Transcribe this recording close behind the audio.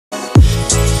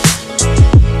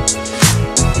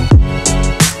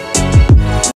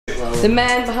The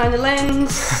man behind the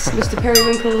lens, Mr.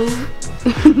 Periwinkle.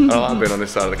 I like being on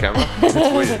this side of the camera. It's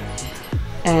weird.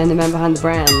 And the man behind the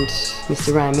brand,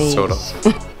 Mr. Jade Mead. Sort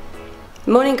of.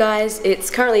 Morning guys, it's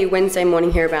currently Wednesday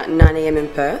morning here about 9 AM in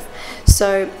Perth.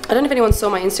 So I don't know if anyone saw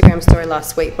my Instagram story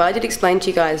last week, but I did explain to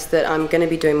you guys that I'm going to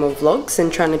be doing more vlogs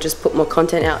and trying to just put more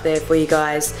content out there for you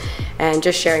guys and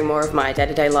just sharing more of my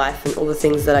day-to-day life and all the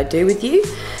things that I do with you.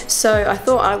 So I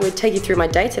thought I would take you through my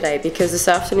day today because this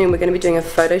afternoon we're going to be doing a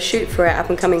photo shoot for our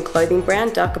up-and-coming clothing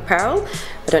brand, Dark Apparel.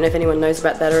 I don't know if anyone knows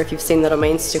about that or if you've seen that on my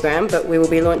Instagram, but we will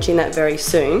be launching that very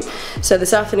soon. So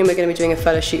this afternoon we're going to be doing a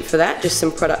photo shoot for that, just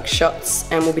some product shots,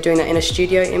 and we'll be doing that in a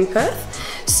studio in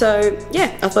Perth. So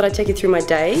yeah, I thought I'd take you through my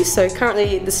day. So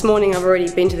currently this morning I've already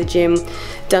been to the gym,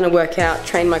 done a workout,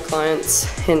 trained my clients,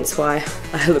 hence why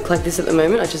I look like this at the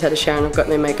moment. I just had a shower and I've got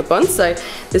no makeup on. So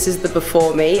this is the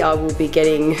before me. I will be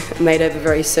getting made over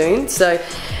very soon. So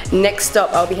next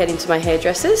stop I'll be heading to my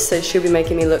hairdresser's. So she'll be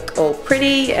making me look all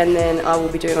pretty and then I will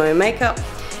be doing my own makeup.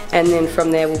 And then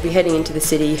from there we'll be heading into the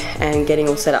city and getting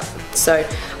all set up. So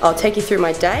I'll take you through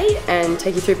my day and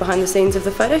take you through behind the scenes of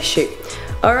the photo shoot.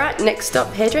 Alright, next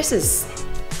stop, hairdressers.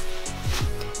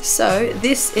 So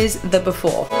this is the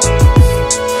before.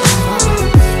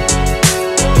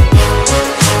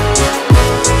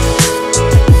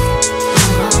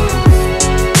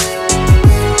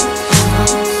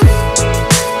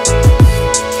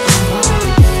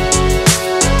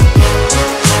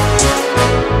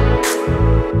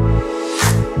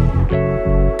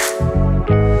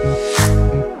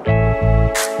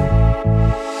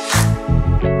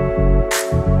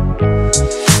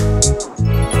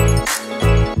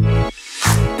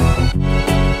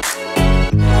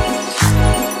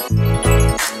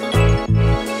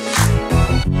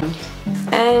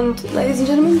 And ladies and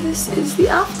gentlemen, this is the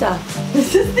after.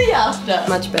 This is the after.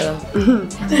 Much better.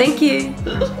 Thank you.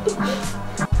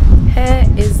 Hair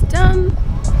is done.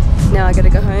 Now I gotta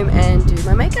go home and do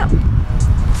my makeup.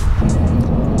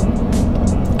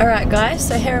 Alright guys,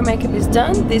 so hair and makeup is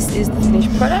done. This is the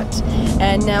finished product.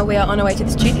 And now we are on our way to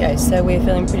the studio. So we're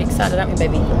feeling pretty excited, aren't we,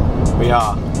 baby? We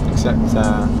are, except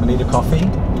I need a coffee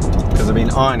because I've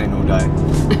been ironing all day.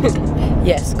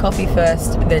 Yes, coffee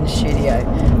first, then studio.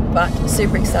 But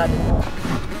super excited.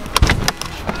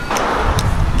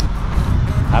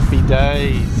 Happy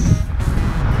days.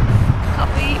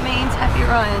 Coffee means happy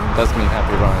Ryan. Does mean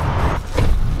happy Ryan.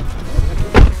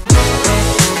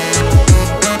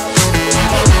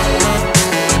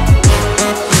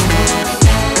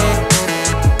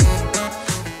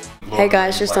 Hey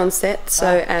guys, just on set.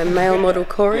 So our male model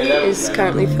Corey is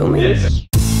currently filming.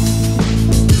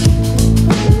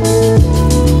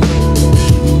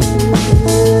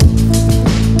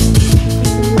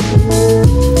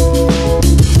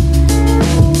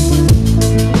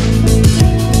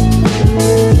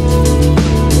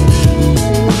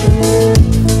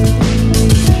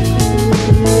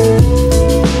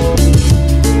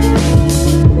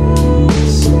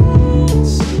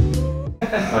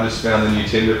 I just found the new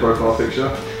Tinder profile picture.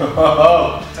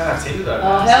 Oh, don't have Tinder though.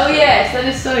 Oh hell yes, that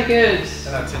is so good.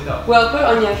 Don't have Tinder. Well, put it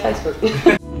on your Facebook.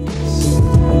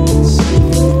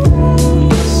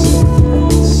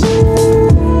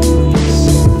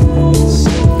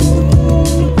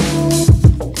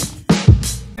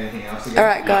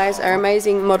 Alright guys, our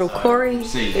amazing model Corey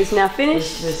is now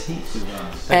finished.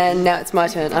 And now it's my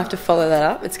turn. I have to follow that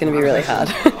up. It's going to be really hard.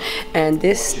 And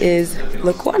this is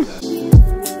look one.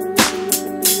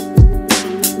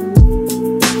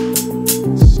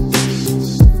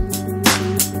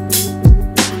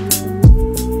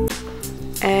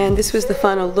 And this was the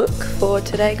final look for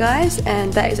today guys,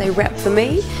 and that is a wrap for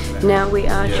me. Now we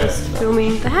are just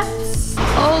filming the hats.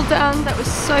 All done. That was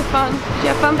so fun. Did you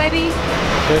have fun, baby?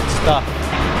 Good stuff.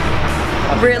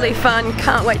 Really fun.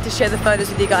 Can't wait to share the photos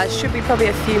with you guys. Should be probably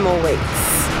a few more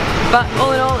weeks. But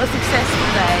all in all, a successful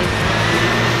day.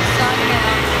 Signing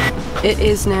out. It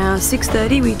is now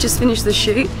 6:30. We just finished the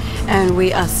shoot and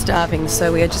we are starving.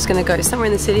 So we are just going to go somewhere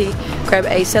in the city, grab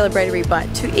a celebratory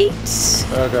bite to eat.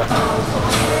 Burger.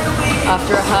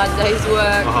 After a hard day's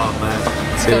work. Oh man.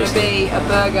 It's going to be a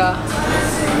burger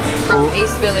from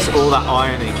East Village. It's all that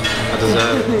ironing. I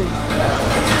deserve it.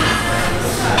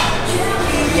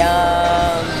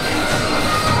 Yum.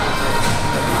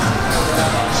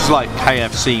 It's like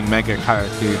KFC mega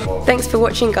carrot food. Thanks for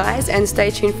watching guys, and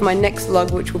stay tuned for my next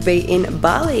vlog, which will be in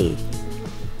Bali.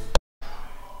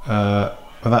 Well,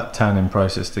 that tanning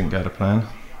process didn't go to plan.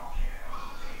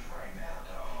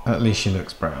 At least she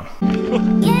looks brown.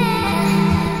 Yeah.